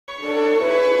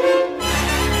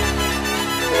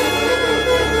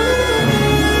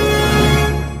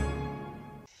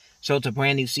So it's a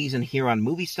brand new season here on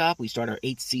Movie Stop. We start our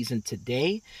 8th season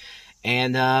today.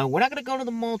 And we're not going to go to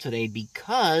the mall today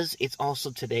because it's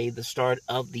also today the start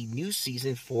of the new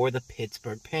season for the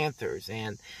Pittsburgh Panthers.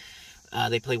 And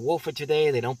they play Wofford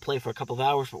today. They don't play for a couple of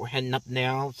hours, but we're heading up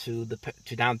now to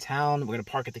downtown. We're going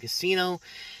to park at the casino.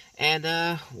 And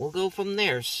we'll go from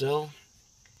there. So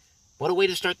what a way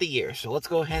to start the year. So let's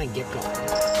go ahead and get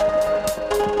going.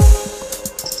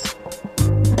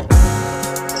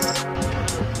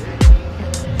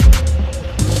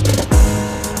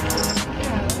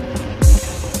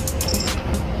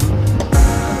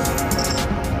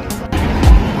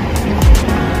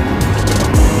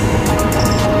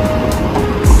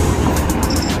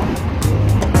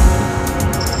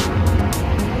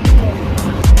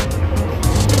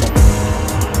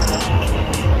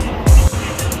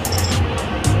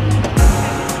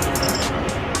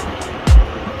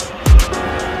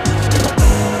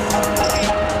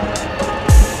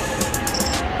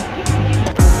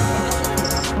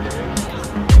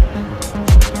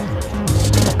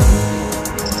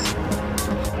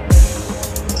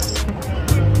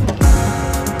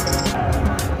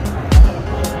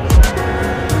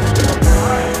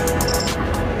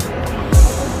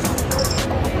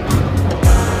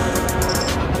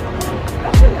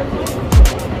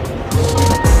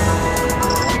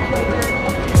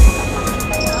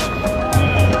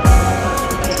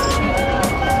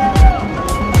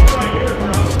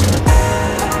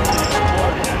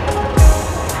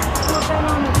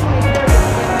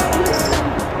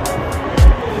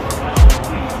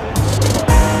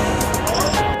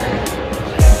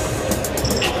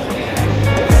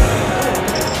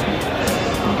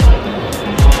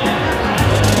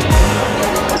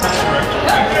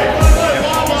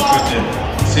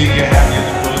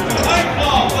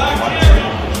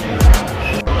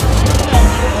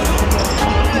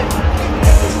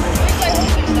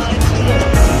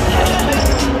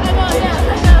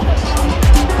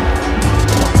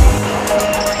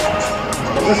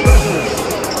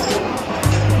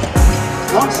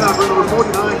 Number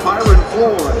 49, Byron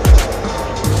Ford.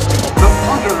 The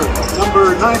punter, number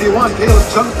 91, Caleb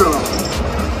Chunko.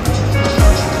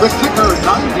 The kicker,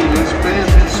 90, is Ben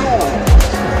Saul.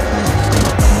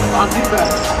 On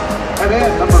defense, at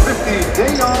end, number 50,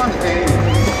 Dayon Hayes.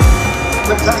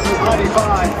 The tackle,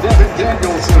 95, Devin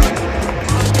Danielson.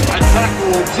 At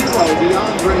tackle, 0,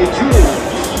 DeAndre Jules.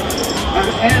 At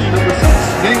end, number 6,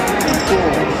 Nate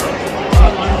Nichols.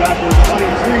 On linebacker,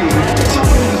 23,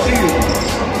 Sullivan Seals.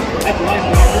 At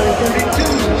linebacker 32,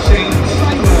 Shane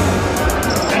Simon.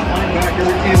 At linebacker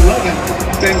 11,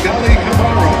 Bengali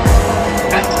Camaro.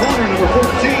 At corner number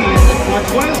 14,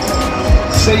 Northwest.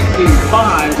 Safety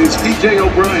 5 is PJ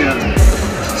O'Brien.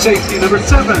 Safety number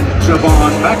 7,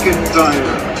 Javon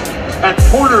McIntyre. At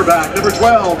cornerback number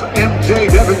 12,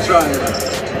 MJ Devonshire.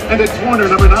 And at corner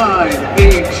number 9,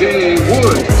 AJ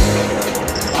Woods.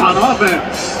 On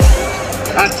offense,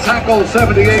 at tackle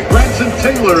 78, Branson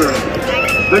Taylor.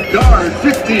 The guard,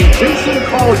 50, Jason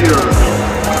Collier.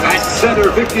 At center,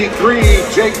 53,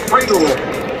 Jake Cradle.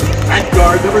 At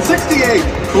guard, number 68,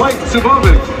 Blake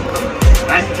Zubovic.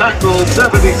 At tackle,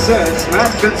 76,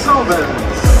 Matt Gonsalves.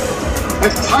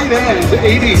 At tight end,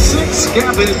 86,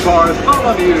 Gavin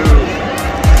Bartholomew.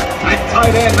 At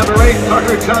tight end, number 8,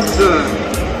 Carter Johnson.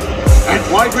 At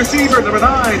wide receiver, number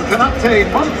 9, Kanate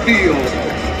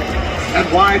Monkfield. At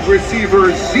wide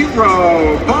receiver,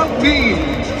 0, Bob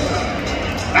Means.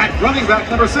 At running back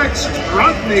number 6,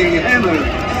 Rodney Hammond.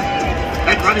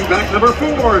 At running back number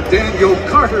 4, Daniel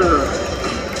Carter.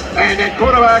 And at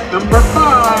quarterback number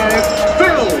 5,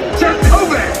 Phil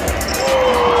Jakovic.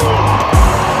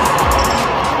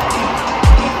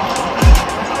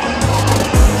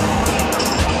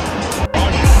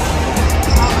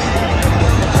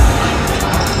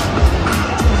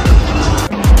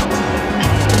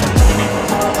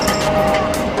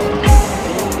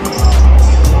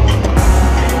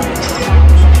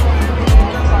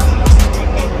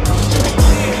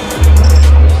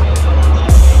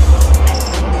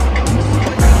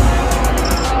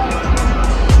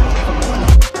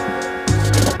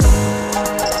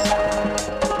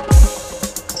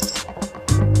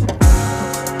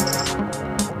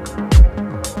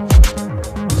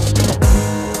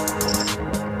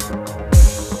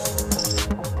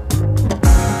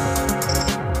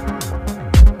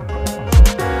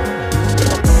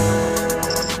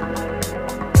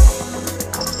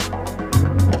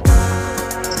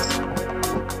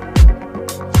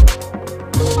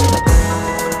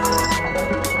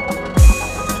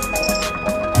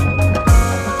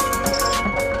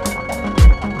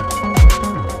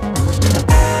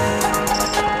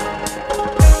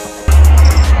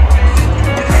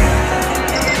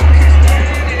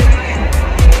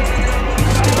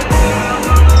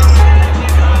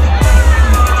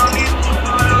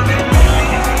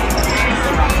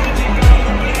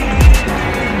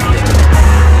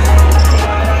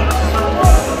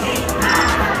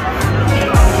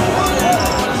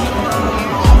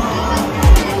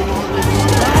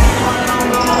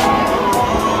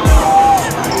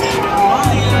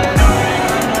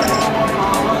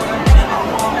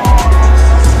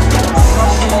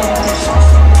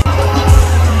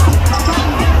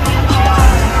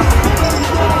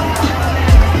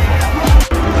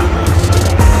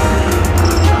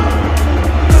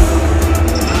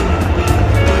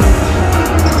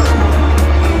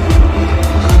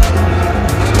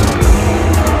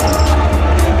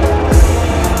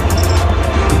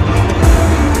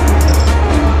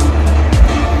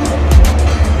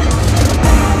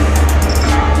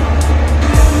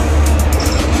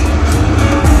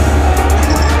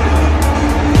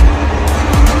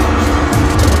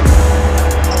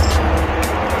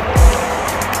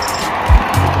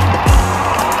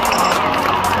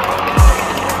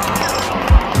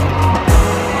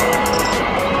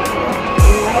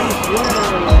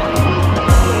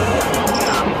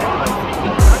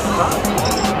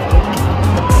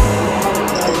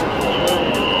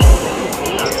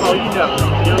 Oh, you know.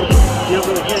 You'll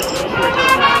go hit.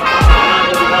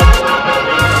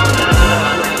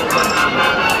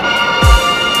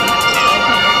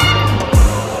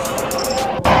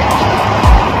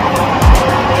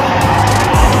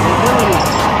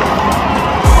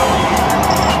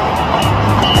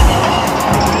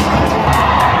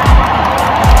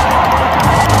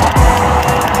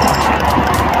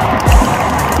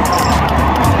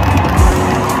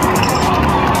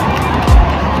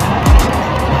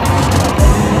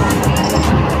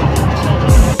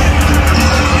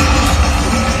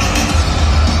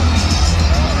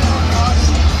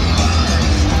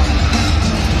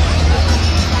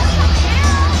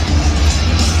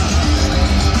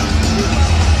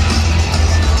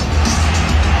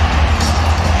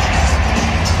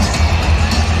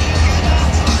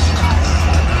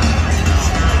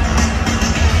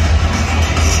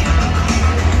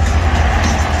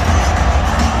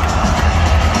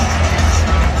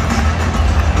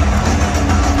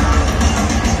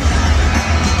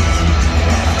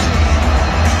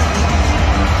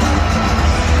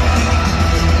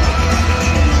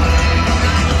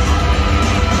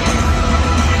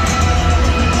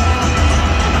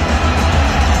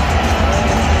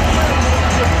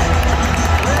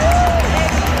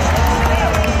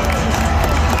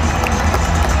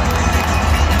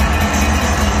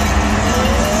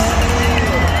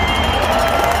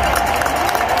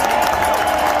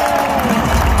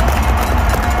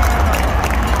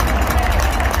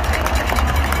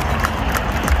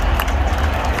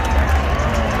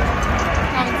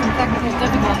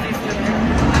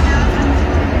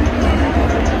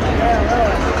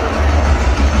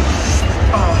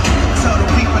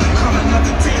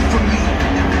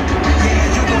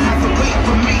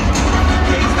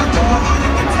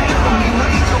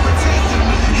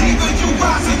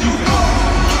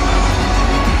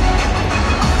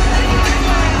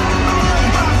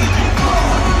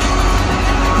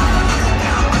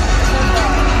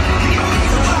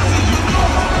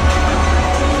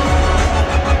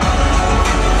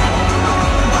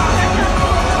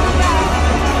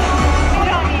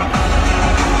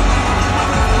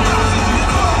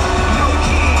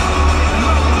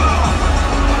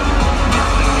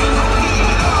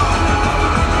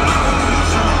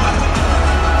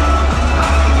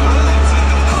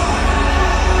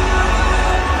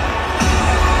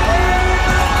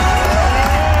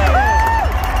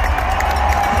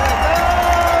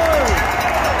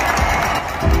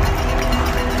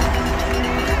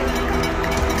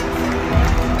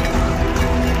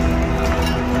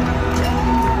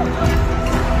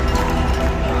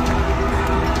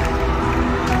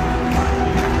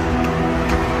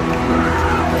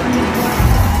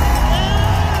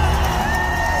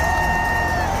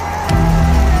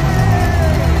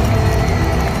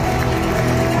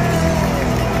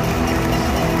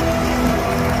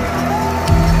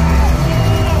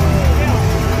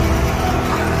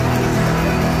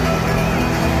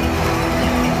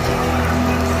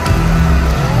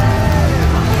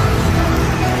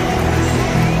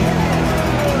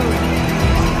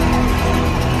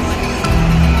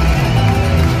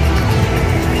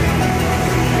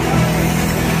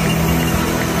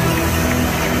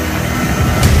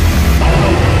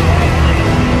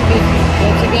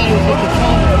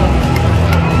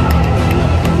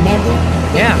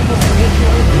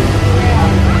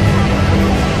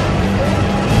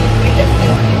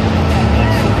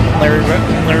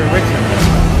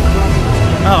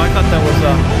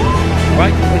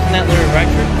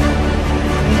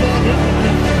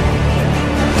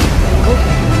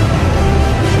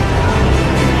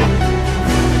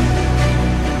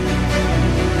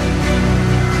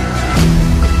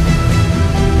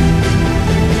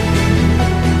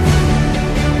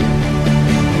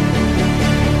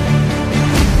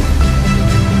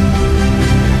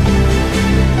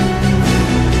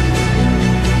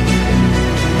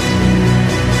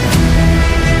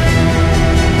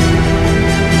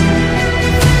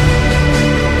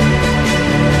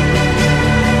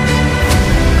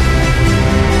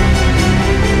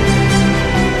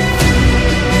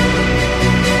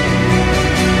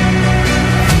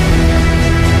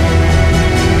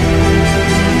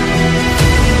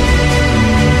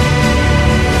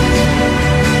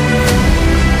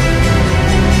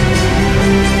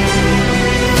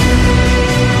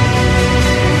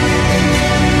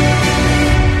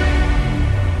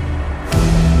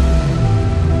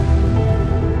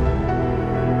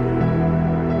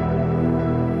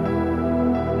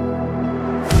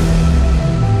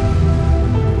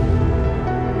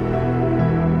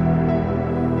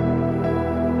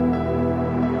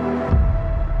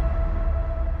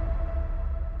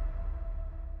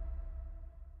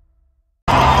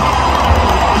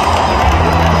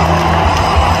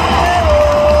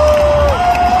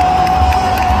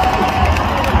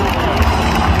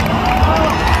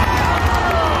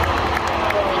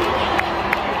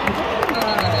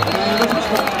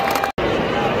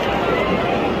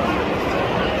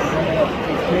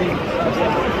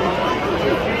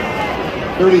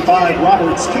 35,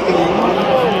 Roberts kicking.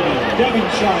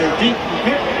 Devonshire deep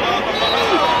pick.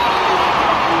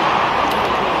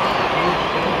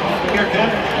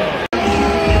 Haircut.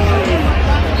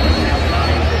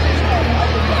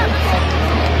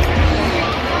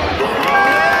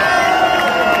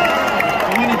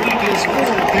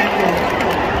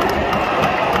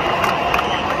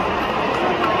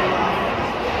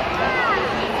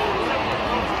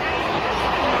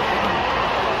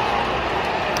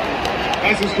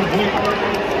 Pass is complete.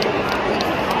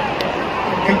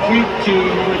 Complete to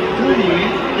number 3,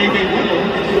 A.J.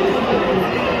 Reynolds.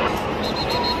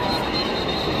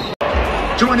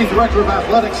 Joining Director of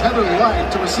Athletics Heather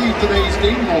Light to receive today's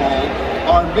game ball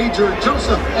are Major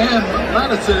Joseph M.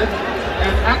 Lattisit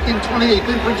and Acting 28th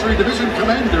Infantry Division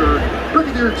Commander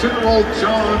Brigadier General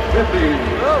John Pippy.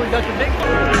 Oh, we got the big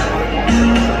one.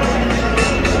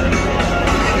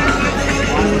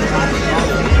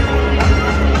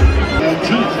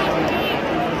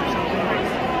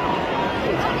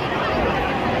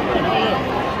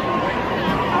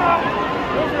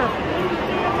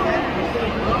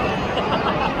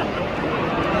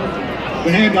 The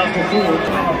handoff to Ford.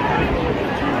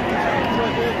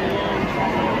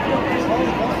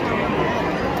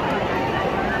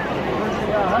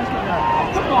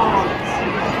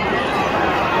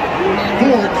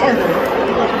 Ford Carter.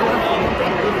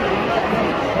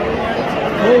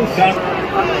 Stop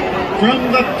from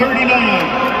the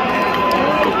 39.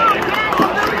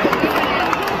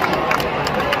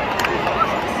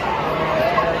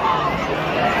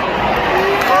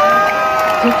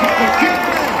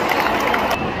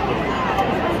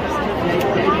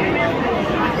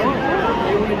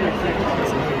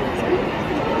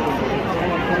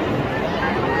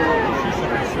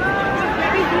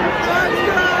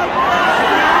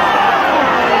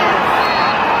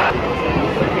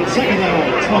 Second level,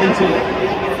 22.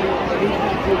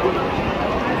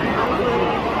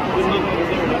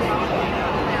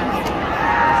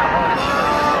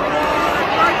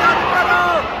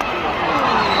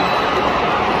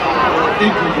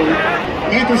 Incomplete.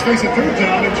 Panthers face a third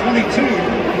down at 22.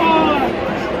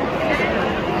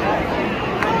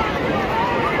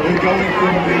 They're going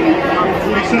from the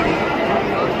 47.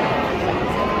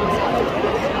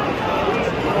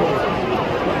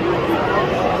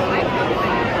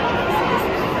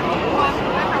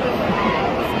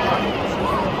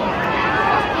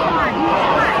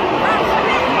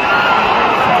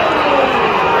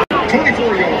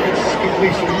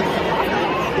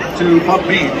 To Bob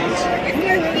Means.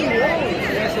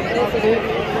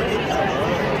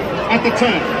 At the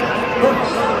 10,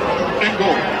 first and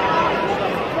goal.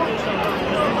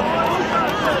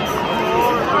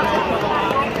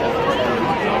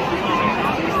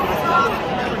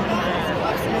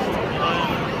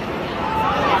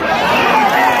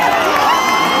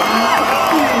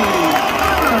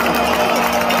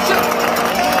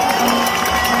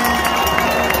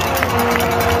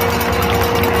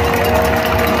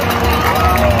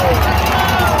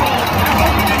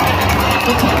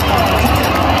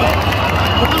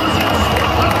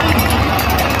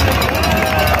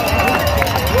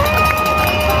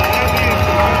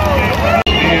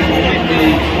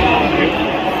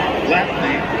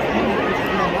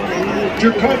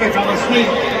 Djokovic on the sweep.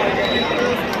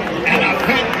 And a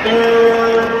Panther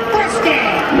first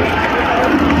down.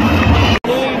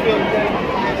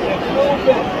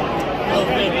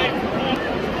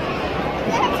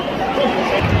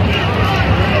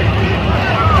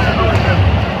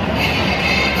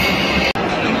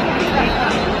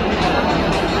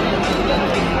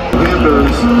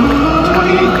 Panthers,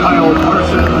 28 Kyle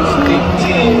Parsons,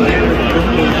 18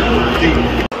 Deep.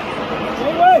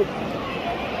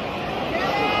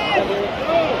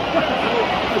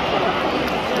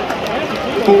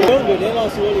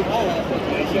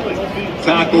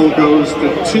 Tackle goes to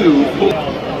 2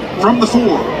 from the 4.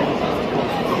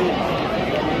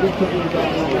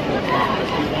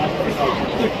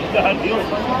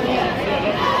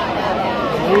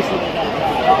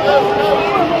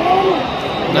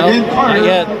 No, not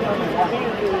yet.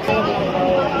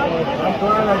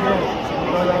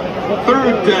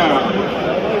 Third down.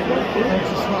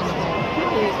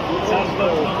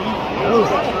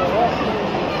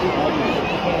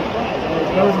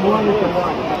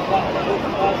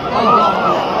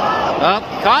 Oh,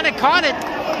 caught it.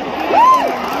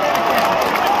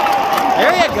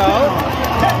 There you go.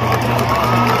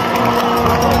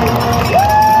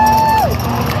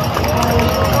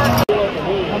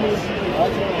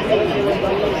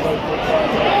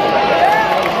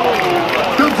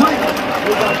 Complete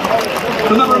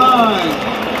to number 9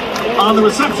 on the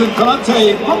reception,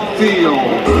 Conte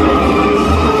Brookfield.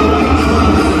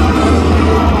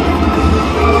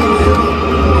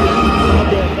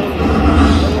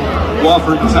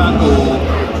 Wofford tackle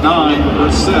 9,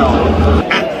 Purcell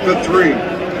at the 3.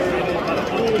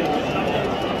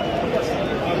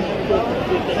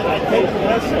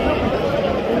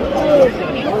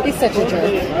 He's such a jerk.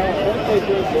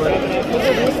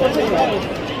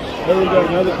 There we go,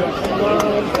 another pass.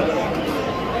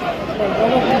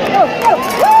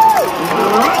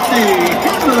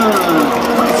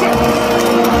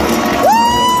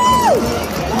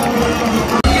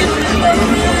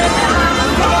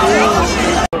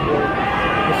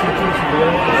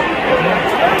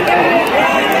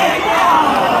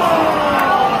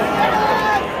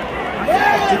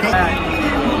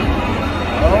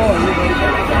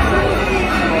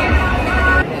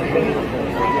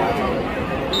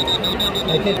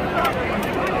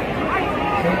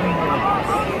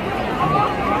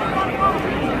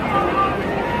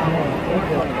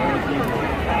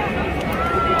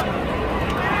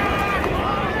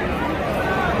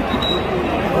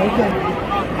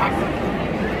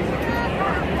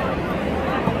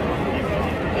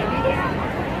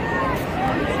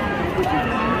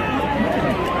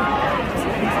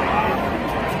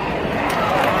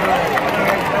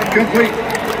 Complete.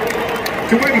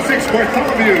 286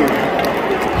 Bartholomew.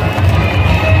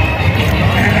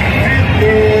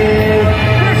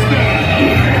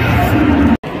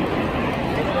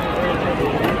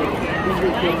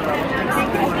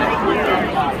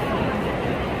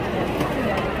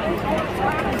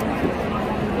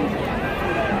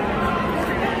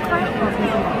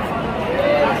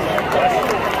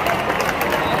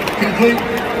 Complete.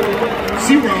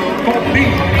 0 for B.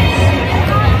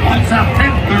 That's a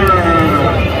Panther.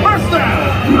 First down.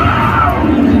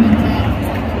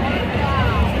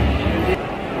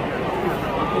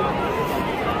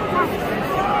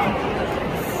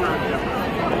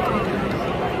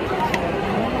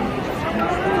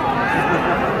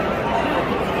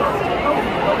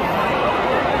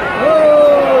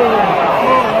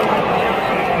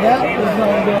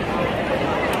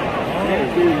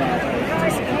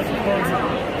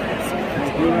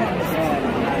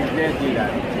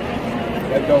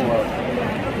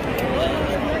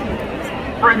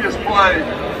 Previous play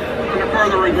under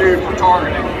further review for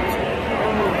targeting.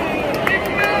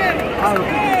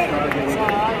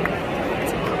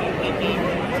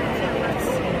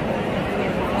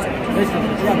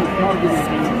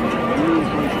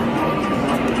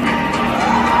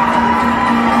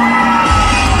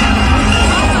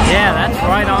 Yeah, that's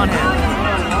right on him.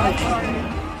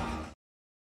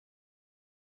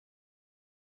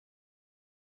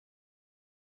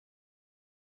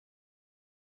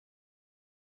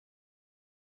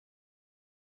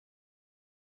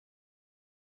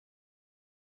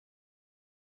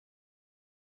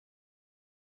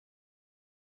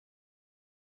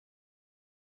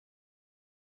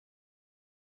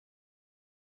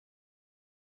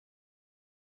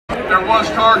 There was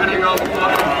targeting on the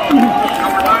play.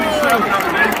 Number 97 on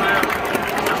the defense.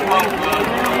 Just well done.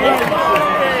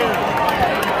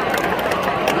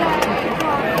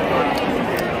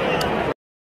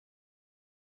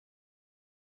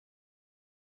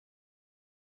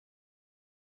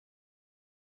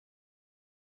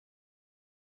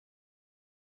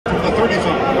 The 30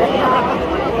 zone.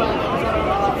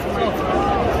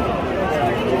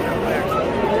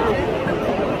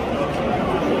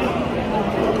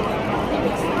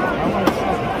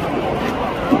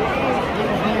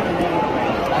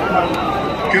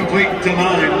 Complete to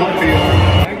 9, home field.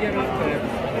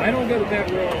 I don't go to bed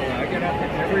real early. I get up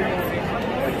every morning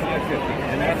at 5:50,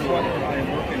 and that's what I'm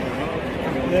working at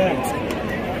home. Yeah.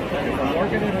 If I'm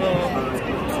working at home,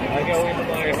 I go into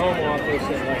my home office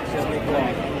at like 7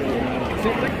 o'clock.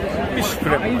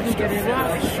 I usually get in at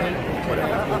like 10.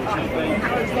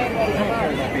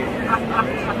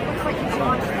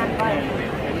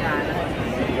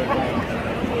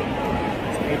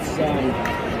 It's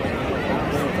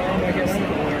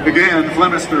Again,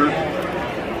 Flemister.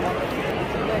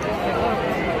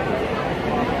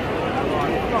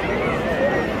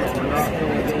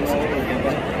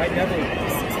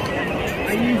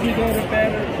 I usually go to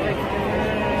bed at like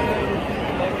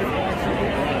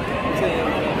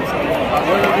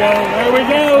 11 o'clock.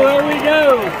 There we go.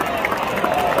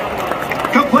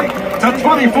 Complete to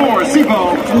 24, Sibo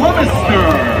Flemister.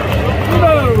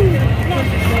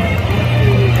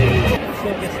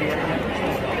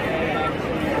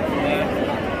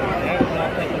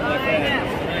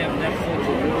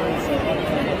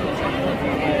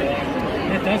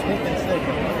 That's what they say.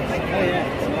 Oh yeah,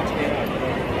 so let's get up.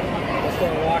 Let's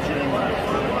start watching them.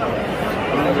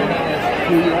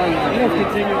 It'll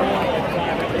continue on like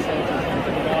 5 episodes or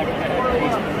something.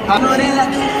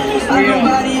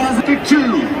 To 2.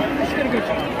 Just get a good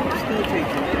job.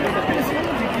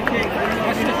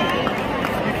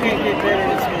 can't get better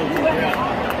than Smoothie.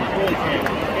 Yeah, really can't.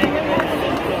 Can't get better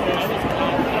than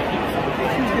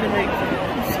she's going to make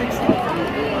 60.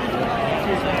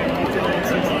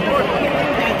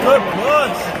 Good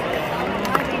push.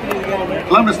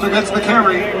 Leominster gets the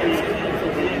carry.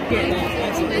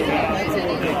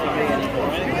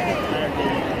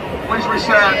 Please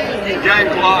reset game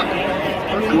clock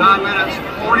to 9 minutes,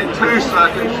 42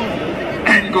 seconds,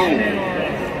 and goal.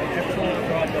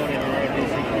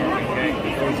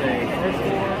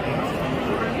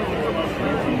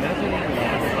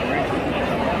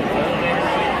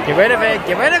 Get rid of it,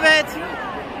 get rid of it!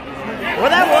 Well,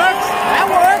 that works, that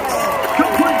works!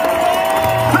 Complete.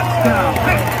 Touchdown.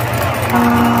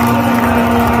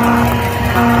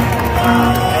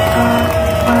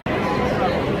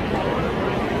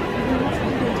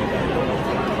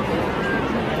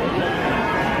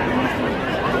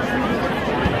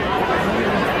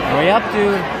 Hurry up,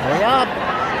 dude, hurry up!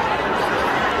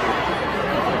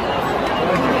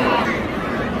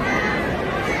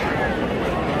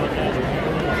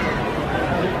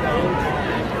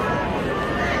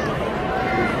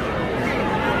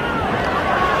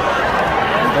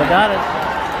 Got it.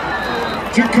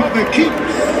 Jacoby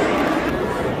keeps.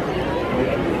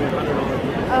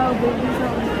 Oh, baby's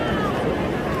on.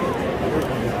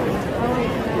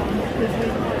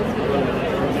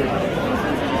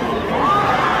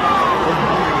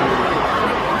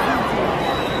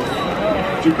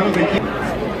 Jacoby keeps.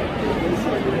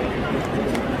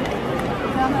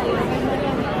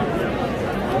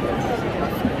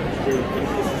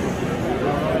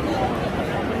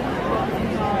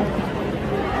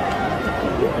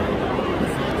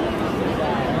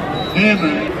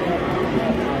 Hammond.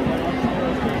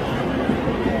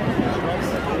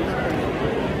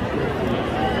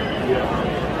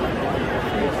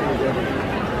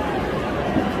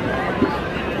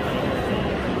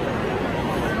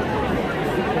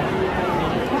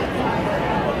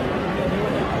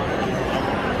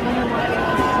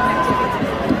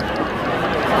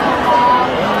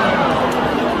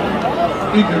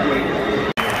 Incomplete.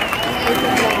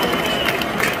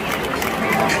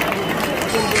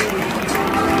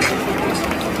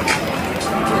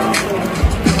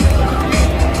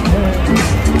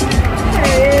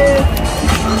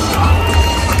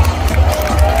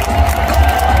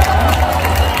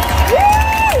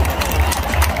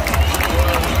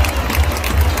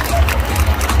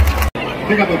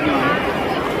 Pick up a 9.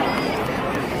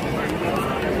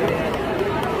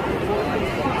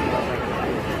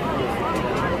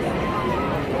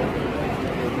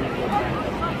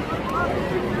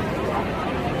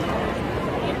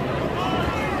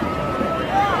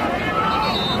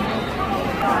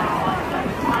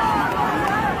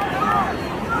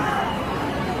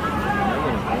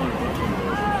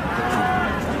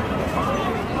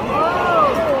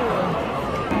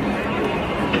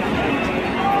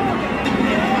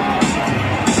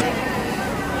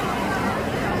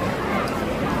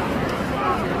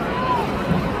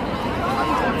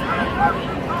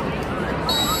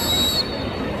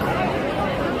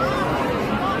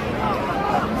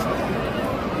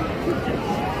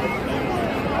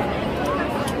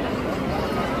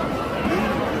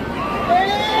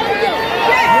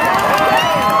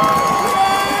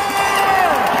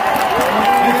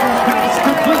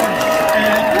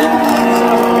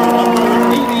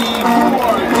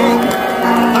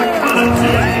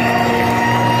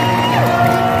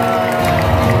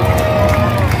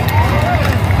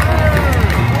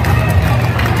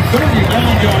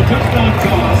 Touchdown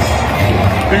toss.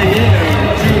 The air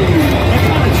to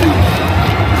Acrisure.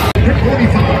 Pick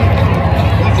 45.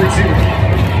 Wofford Terriers.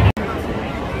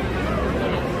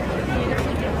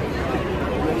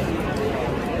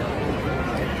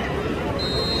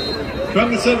 From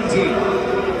the 17.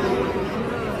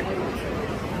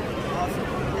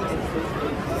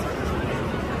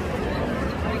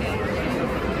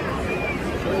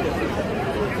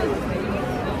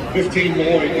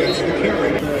 Lloyd gets the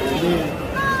carry.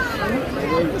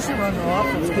 We should run the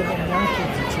offense, give them young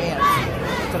kids a chance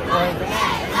to play.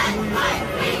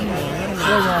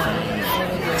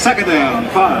 Second down,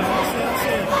 5.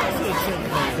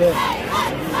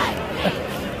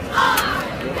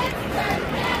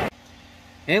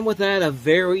 And with that, a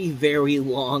very, very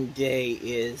long day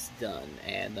is done.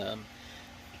 And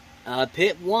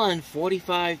Pitt won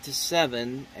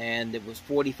 45-7, and it was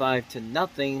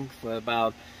 45-0 for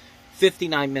about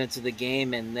 59 minutes of the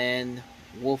game, and then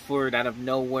Wofford, out of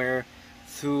nowhere,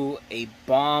 threw a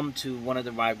bomb to one of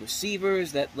the wide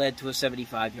receivers that led to a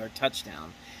 75-yard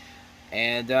touchdown.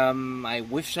 And I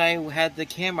wish I had the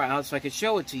camera out so I could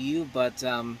show it to you, but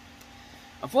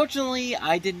unfortunately,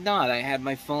 I did not. I had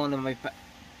my phone in my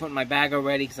put in my bag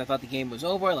already because I thought the game was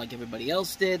over, like everybody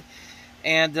else did.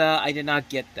 And I did not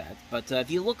get that. But if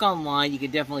you look online, you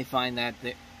can definitely find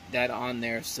that on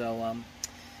there. So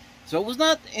it was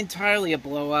not entirely a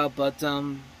blowout, but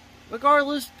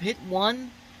regardless, Pitt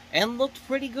won and looked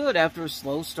pretty good after a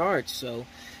slow start. So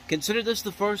consider this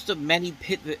the first of many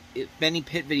Pitt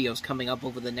videos coming up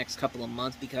over the next couple of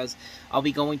months, because I'll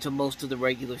be going to most of the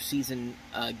regular season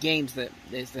games that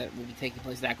will be taking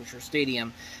place at Acrisure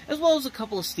Stadium, as well as a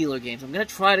couple of Steeler games. I'm going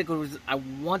to try to go. I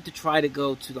want to try to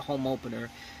go to the home opener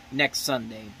next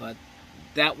Sunday, but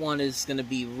that one is going to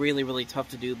be really, really tough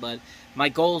to do. But my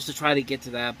goal is to try to get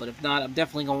to that. But if not, I'm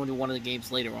definitely going to one of the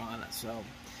games later on.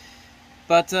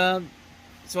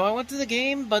 So I went to the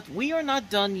game, but we are not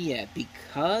done yet,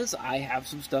 because I have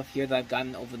some stuff here that I've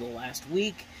gotten over the last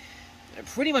week.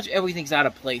 Pretty much everything's out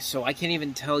of place, so I can't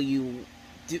even tell you,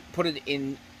 put it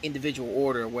in individual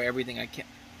order where everything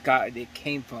it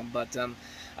came from. But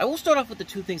I will start off with the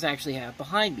two things I actually have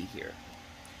behind me here.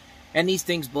 And these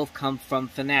things both come from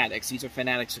Fanatics. These are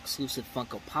Fanatics exclusive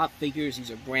Funko Pop figures.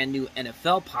 These are brand new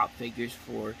NFL Pop figures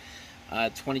for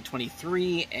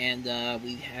 2023, and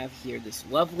we have here this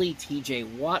lovely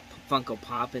TJ Watt Funko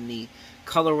Pop in the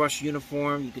Color Rush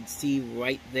uniform. You can see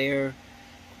right there.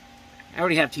 I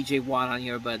already have TJ Watt on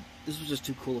here, but this was just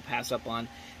too cool to pass up on.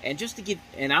 And just to give,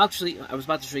 and actually, I was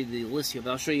about to show you the list here,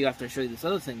 but I'll show you after I show you this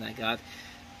other thing that I got.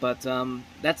 But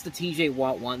that's the TJ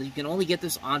Watt one. You can only get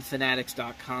this on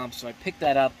Fanatics.com, so I picked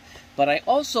that up. But I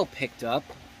also picked up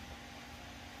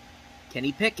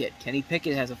Kenny Pickett. Kenny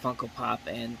Pickett has a Funko Pop,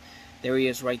 and there he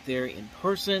is right there in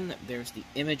person. There's the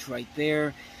image right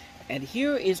there. And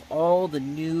here is all the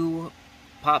new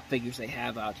Pop figures they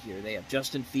have out here. They have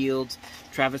Justin Fields,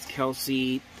 Travis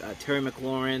Kelce, Terry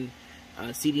McLaurin,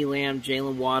 CeeDee Lamb,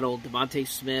 Jalen Waddle, Devontae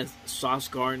Smith, Sauce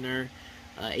Gardner,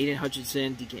 Aiden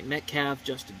Hutchinson, DK Metcalf,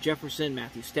 Justin Jefferson,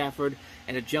 Matthew Stafford,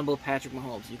 and a jumbo Patrick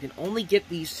Mahomes. You can only get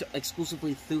these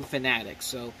exclusively through Fanatics.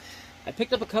 So I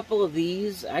picked up a couple of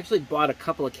these. I actually bought a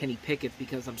couple of Kenny Pickett's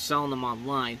because I'm selling them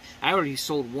online. I already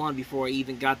sold one before I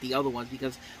even got the other ones,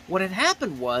 because what had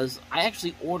happened was I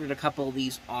actually ordered a couple of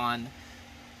these on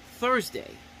Thursday.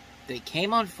 They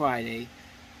came on Friday.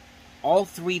 All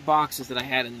 3 boxes that I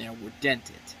had in there were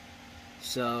dented.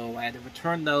 So I had to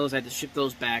return those. I had to ship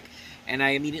those back. And I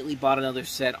immediately bought another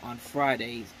set on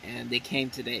Friday, and they came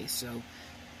today. So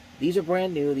these are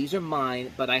brand new. These are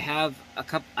mine, but I have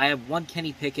I have one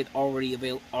Kenny Pickett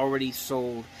already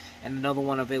sold, and another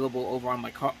one available over on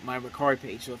my Mercari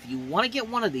page. So if you want to get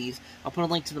one of these, I'll put a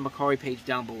link to the Mercari page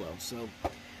down below. So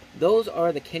those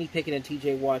are the Kenny Pickett and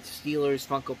TJ Watt Steelers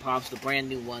Funko Pops, the brand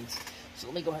new ones. So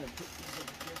let me go ahead and put these over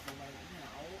here for right now.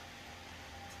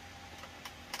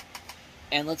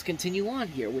 And let's continue on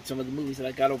here with some of the movies that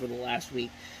I got over the last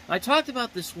week. I talked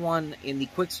about this one in the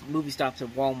quick movie stops at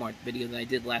Walmart video that I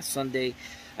did last Sunday.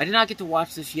 I did not get to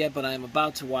watch this yet, but I am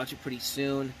about to watch it pretty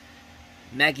soon.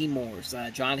 Maggie Moore's,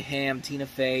 John Hamm, Tina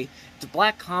Fey. It's a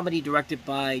black comedy directed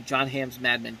by John Hamm's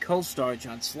Mad Men co-star,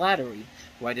 John Slattery,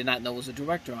 who I did not know was a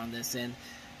director on this. And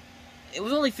it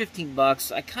was only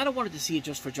 $15. I kind of wanted to see it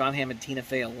just for John Hamm and Tina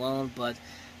Fey alone, but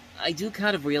I do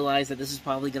kind of realize that this is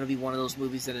probably going to be one of those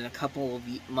movies that in a couple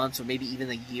of months or maybe even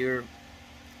a year,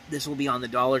 this will be on the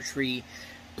Dollar Tree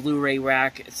Blu-ray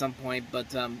rack at some point,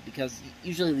 but because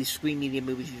usually these Screen Media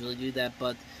movies usually do that,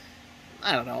 but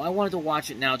I don't know. I wanted to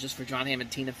watch it now just for John Hamm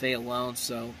and Tina Fey alone,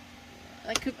 so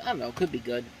I don't know, it could be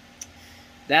good.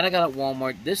 That I got at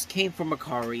Walmart. This came from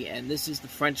Mercari, and this is the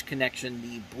French Connection,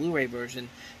 the Blu-ray version.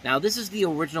 Now, this is the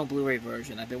original Blu-ray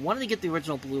version. I've been wanting to get the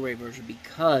original Blu-ray version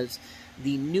because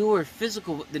the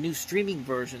new streaming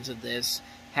versions of this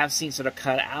have seen sort of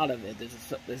cut out of it.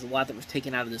 There's a lot that was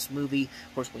taken out of this movie.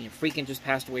 Of course, William Friedkin just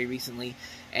passed away recently,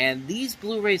 and these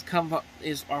Blu-rays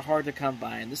are hard to come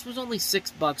by. And this was only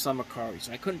 $6 on Mercari,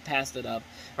 so I couldn't pass it up.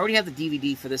 I already have the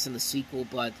DVD for this and the sequel,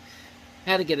 but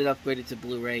had to get it upgraded to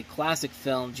Blu-ray. Classic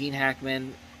film, Gene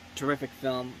Hackman, terrific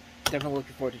film. Definitely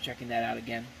looking forward to checking that out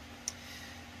again.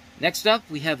 Next up,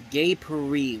 we have Gay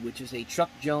Paris, which is a Chuck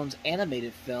Jones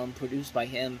animated film produced by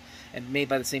him and made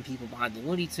by the same people behind the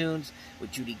Looney Tunes,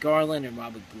 with Judy Garland and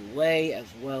Robert Goulet, as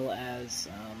well as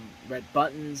Red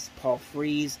Buttons, Paul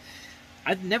Frees.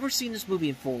 I've never seen this movie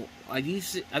in full. I've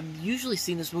usually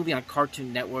seen this movie on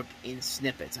Cartoon Network in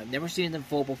snippets. I've never seen it in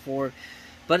full before,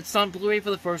 but it's on Blu-ray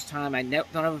for the first time. I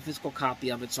don't have a physical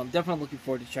copy of it, so I'm definitely looking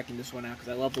forward to checking this one out because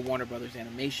I love the Warner Brothers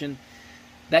animation.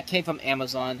 That came from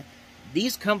Amazon.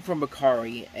 These come from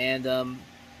Mercari, and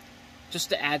just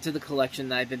to add to the collection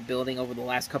that I've been building over the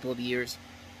last couple of years,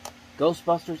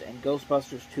 Ghostbusters and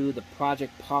Ghostbusters 2, the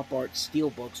Project Pop Art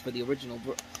Steelbooks for the original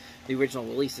the original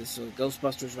releases. So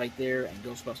Ghostbusters right there, and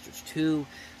Ghostbusters 2.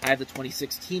 I have the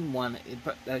 2016 one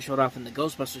that I showed off in the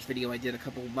Ghostbusters video I did a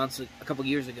couple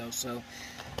years ago. So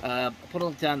I'll put a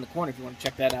link down in the corner if you want to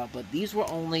check that out. But these were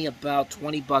only about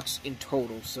 $20 in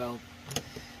total. So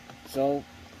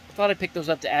I thought I'd pick those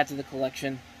up to add to the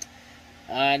collection.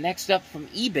 Next up from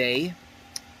eBay,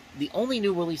 the only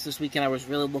new release this weekend I was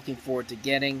really looking forward to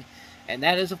getting, and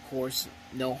that is, of course,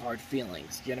 No Hard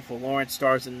Feelings. Jennifer Lawrence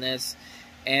stars in this,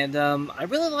 and I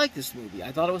really like this movie.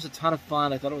 I thought it was a ton of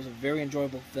fun. I thought it was a very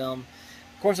enjoyable film.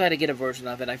 Of course, I had to get a version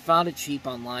of it. I found it cheap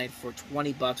online for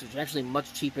 $20, which is actually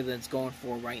much cheaper than it's going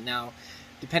for right now,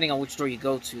 depending on which store you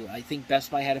go to. I think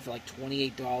Best Buy had it for like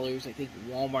 $28. I think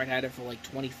Walmart had it for like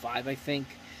 $25, I think.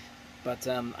 But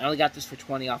I only got this for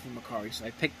 $20 off of Mercari, so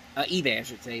I picked eBay, I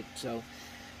should say. So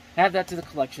add that to the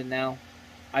collection now.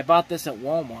 I bought this at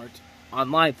Walmart,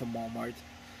 online from Walmart.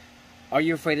 Are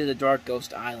You Afraid of the Dark?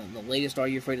 Ghost Island, the latest Are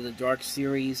You Afraid of the Dark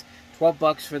series.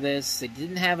 $12 for this. They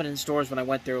didn't have it in stores when I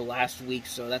went there last week,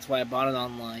 so that's why I bought it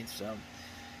online. So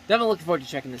definitely looking forward to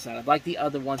checking this out. I like the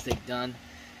other ones they've done.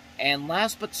 And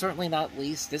last but certainly not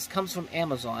least, this comes from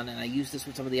Amazon, and I used this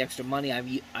with some of the extra money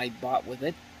I bought with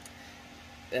it.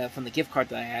 From the gift card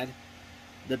that I had,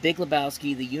 the Big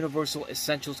Lebowski, the Universal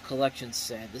Essentials Collection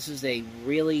set. This is a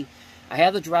really... I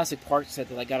had the Jurassic Park set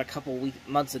that I got a couple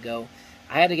months ago.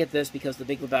 I had to get this because the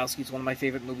Big Lebowski is one of my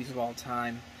favorite movies of all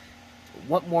time.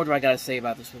 What more do I got to say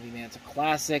about this movie, man? It's a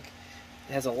classic.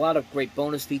 It has a lot of great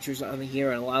bonus features on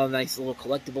here and a lot of nice little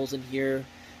collectibles in here.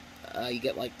 You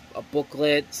get like a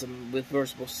booklet, some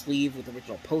reversible sleeve with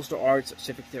original poster art,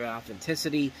 certificate of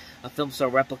authenticity, a film star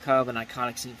replica of an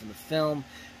iconic scene from the film,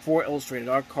 4 illustrated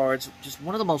art cards. Just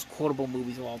one of the most quotable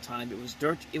movies of all time.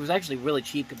 It was actually really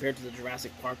cheap compared to the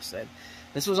Jurassic Park set.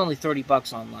 This was only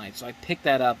 $30 online, so I picked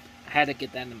that up. I had to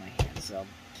get that into my hand.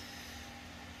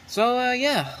 So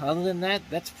yeah. Other than that,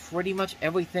 that's pretty much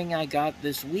everything I got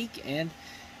this week, and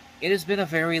it has been a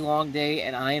very long day,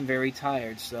 and I am very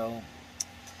tired. So.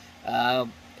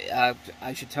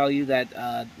 I should tell you that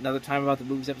another Time About the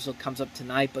Movies episode comes up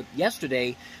tonight, but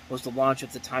yesterday was the launch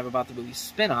of the Time About the Movies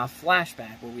spin-off,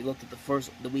 Flashback, where we looked at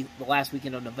the last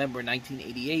weekend of November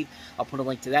 1988. I'll put a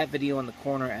link to that video in the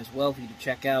corner as well for you to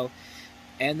check out.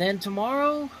 And then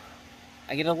tomorrow,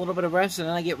 I get a little bit of rest, and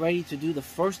then I get ready to do the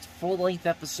first full-length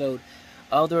episode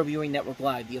of the Reviewing Network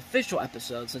Live, the official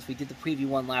episode, since we did the preview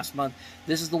one last month.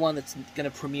 This is the one that's going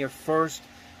to premiere first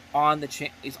on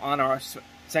our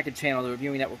second channel, the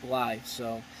Reviewing Network Live.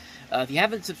 So if you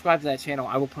haven't subscribed to that channel,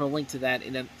 I will put a link to that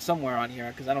somewhere on here,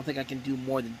 because I don't think I can do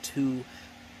more than 2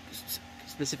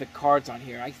 specific cards on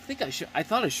here. I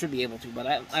thought I should be able to, but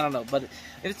I don't know. But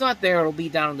if it's not there, it'll be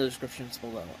down in the descriptions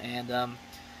below. And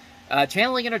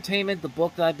Channeling Entertainment, the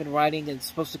book that I've been writing, is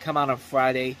supposed to come out on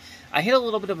Friday. I hit a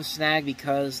little bit of a snag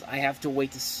because I have to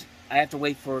wait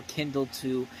for Kindle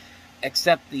to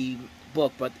accept the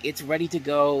book, but it's ready to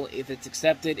go. If it's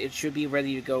accepted, it should be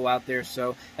ready to go out there.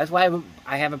 So that's why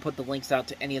I haven't put the links out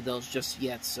to any of those just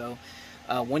yet. So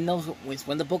when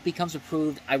the book becomes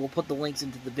approved, I will put the links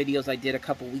into the videos I did a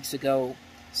couple weeks ago,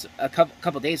 a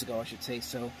couple days ago, I should say.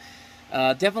 So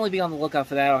definitely be on the lookout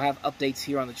for that. I'll have updates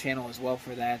here on the channel as well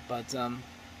for that. But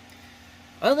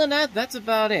other than that, that's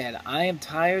about it. I am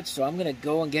tired, so I'm gonna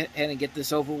go and get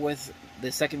this over with.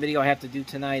 The second video I have to do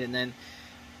tonight, and then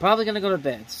probably going to go to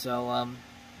bed. So,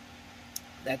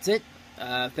 that's it.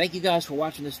 Thank you guys for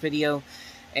watching this video.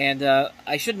 And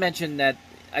I should mention that,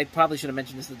 I probably should have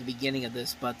mentioned this at the beginning of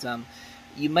this, but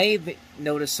you may have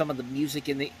noticed some of the music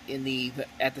at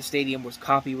the stadium was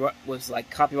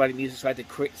copyrighted music, so I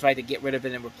had to get rid of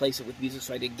it and replace it with music,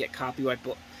 so I didn't get copyright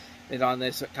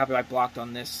blocked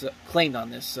on this, claimed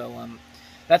on this. So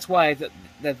that's why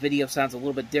that video sounds a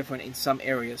little bit different in some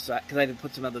areas, because I didn't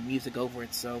put some other music over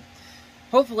it. So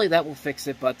hopefully that will fix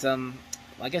it, but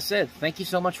like I said, thank you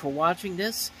so much for watching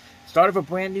this. Start of a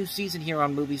brand new season here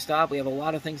on Movie Stop. We have a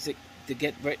lot of things to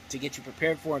get you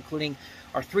prepared for, including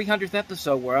our 300th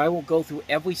episode, where I will go through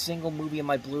every single movie in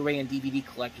my Blu-ray and DVD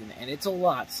collection, and it's a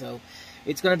lot, so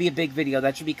it's going to be a big video.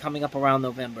 That should be coming up around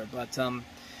November, but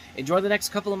enjoy the next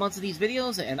couple of months of these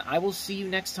videos, and I will see you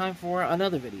next time for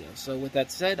another video. So with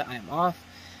that said, I am off.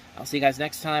 I'll see you guys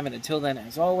next time, and until then,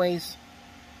 as always,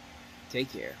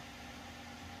 take care.